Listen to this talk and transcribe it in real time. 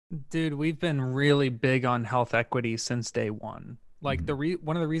Dude, we've been really big on health equity since day one. Like Hmm.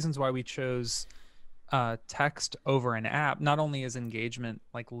 one of the reasons why we chose text over an app, not only is engagement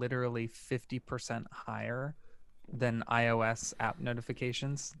like literally 50% higher than iOS app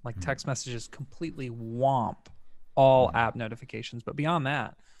notifications, like Hmm. text messages completely womp all Hmm. app notifications. But beyond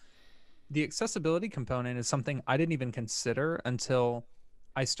that, the accessibility component is something I didn't even consider until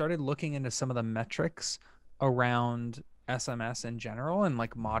I started looking into some of the metrics around SMS in general and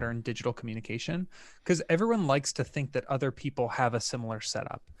like modern digital communication. Because everyone likes to think that other people have a similar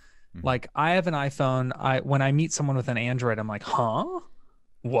setup. Hmm. Like I have an iPhone. I when I meet someone with an Android, I'm like, huh?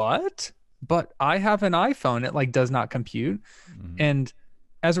 What? But I have an iPhone. It like does not compute. Hmm. And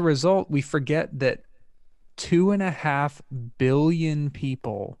as a result, we forget that 2.5 billion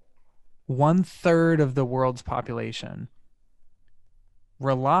people, one third of the world's population,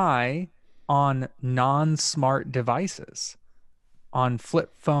 rely on non-smart devices, on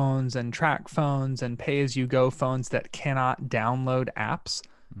flip phones and track phones and pay-as-you-go phones that cannot download apps.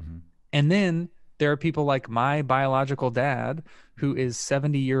 Hmm. And then there are people like my biological dad, who is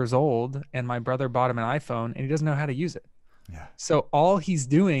 70 years old, and my brother bought him an iPhone and he doesn't know how to use it. Yeah. So all he's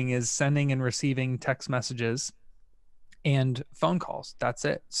doing is sending and receiving text messages and phone calls. That's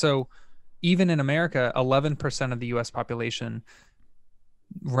it. So even in America, 11% of the US population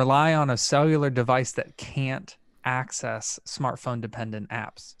rely on a cellular device that can't access smartphone dependent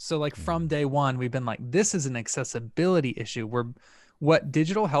apps. So like Yeah. from day one, we've been like, this is an accessibility issue where what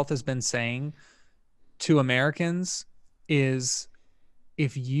digital health has been saying to Americans is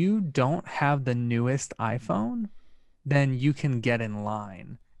if you don't have the newest iPhone, then you can get in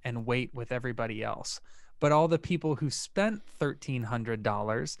line and wait with everybody else. But all the people who spent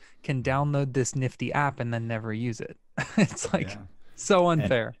 $1,300 can download this nifty app and then never use it. It's like Yeah. so And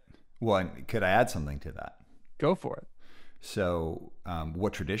unfair. well, and could I add something to that? Go for it. So,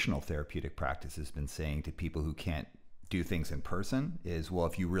 what traditional therapeutic practice has been saying to people who can't do things in person is, well,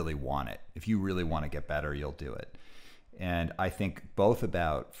 if you really want it, if you really want to get better, you'll do it. And I think both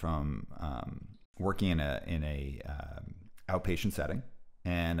about from working in a outpatient setting,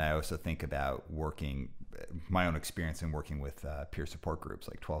 and I also think about working my own experience in working with peer support groups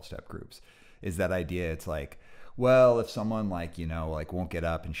like 12-step groups. Is that idea? It's like, well, if someone like like won't get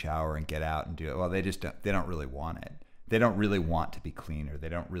up and shower and get out and do it, well, they don't really want it. They don't really want to be cleaner. They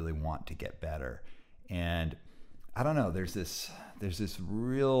don't really want to get better. And I don't know. There's this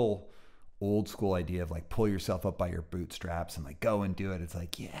real old school idea of like pull yourself up by your bootstraps and like go and do it. It's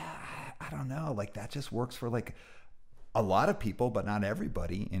like, yeah, I don't know. Like that just works for like a lot of people, but not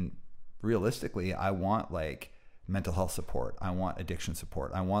everybody. And realistically, I want like mental health support. I want addiction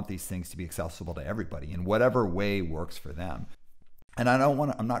support. I want these things to be accessible to everybody in whatever way works for them. And I don't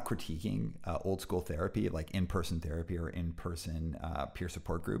want to, I'm not critiquing old school therapy, like in-person therapy or in-person peer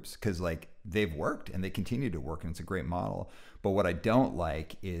support groups, because like they've worked and they continue to work and it's a great model. But what I don't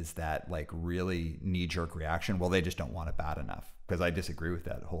like is that like really knee-jerk reaction. Well, they just don't want it bad enough, because I disagree with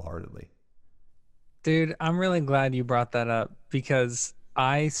that wholeheartedly. Dude, I'm really glad you brought that up because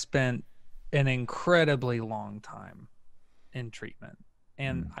I spent an incredibly long time in treatment.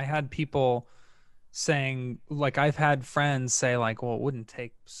 And Mm. I had people saying, like, I've had friends say, like, well, it wouldn't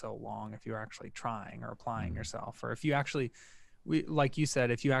take so long if you were actually trying or applying Mm. yourself, or if you actually, like you said,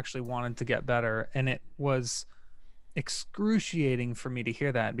 if you actually wanted to get better. And it was excruciating for me to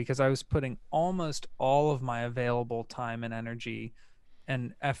hear that because I was putting almost all of my available time and energy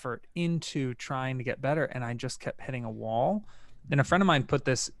and effort into trying to get better. And I just kept hitting a wall. And a friend of mine put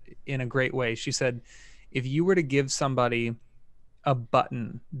this in a great way. She said, if you were to give somebody a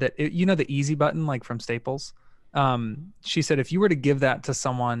button that, the easy button, like from Staples, she said, if you were to give that to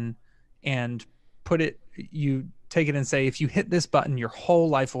someone and you take it and say, if you hit this button, your whole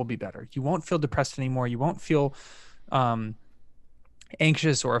life will be better. You won't feel depressed anymore. You won't feel um,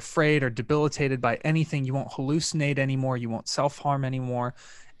 anxious or afraid or debilitated by anything. You won't hallucinate anymore. You won't self harm anymore.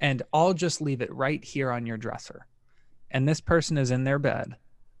 And I'll just leave it right here on your dresser. And this person is in their bed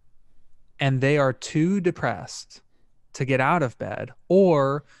and they are too depressed to get out of bed.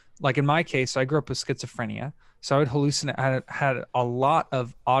 Or, like in my case, I grew up with schizophrenia. So I would hallucinate, had a lot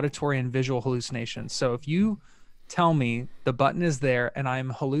of auditory and visual hallucinations. So if you tell me the button is there and I'm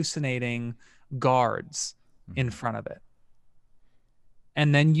hallucinating guards in Mhm. front of it,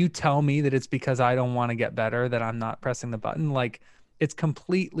 and then you tell me that it's because I don't want to get better that I'm not pressing the button, like it's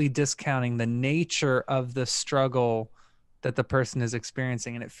completely discounting the nature of the struggle that the person is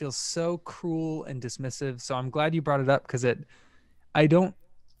experiencing. And it feels so cruel and dismissive. So I'm glad you brought it up because I don't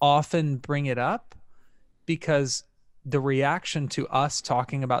often bring it up because the reaction to us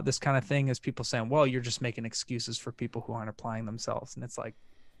talking about this kind of thing is people saying, well, you're just making excuses for people who aren't applying themselves. And it's like,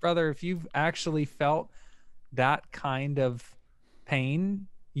 brother, if you've actually felt that kind of pain,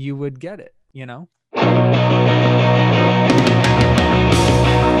 you would get it, you know?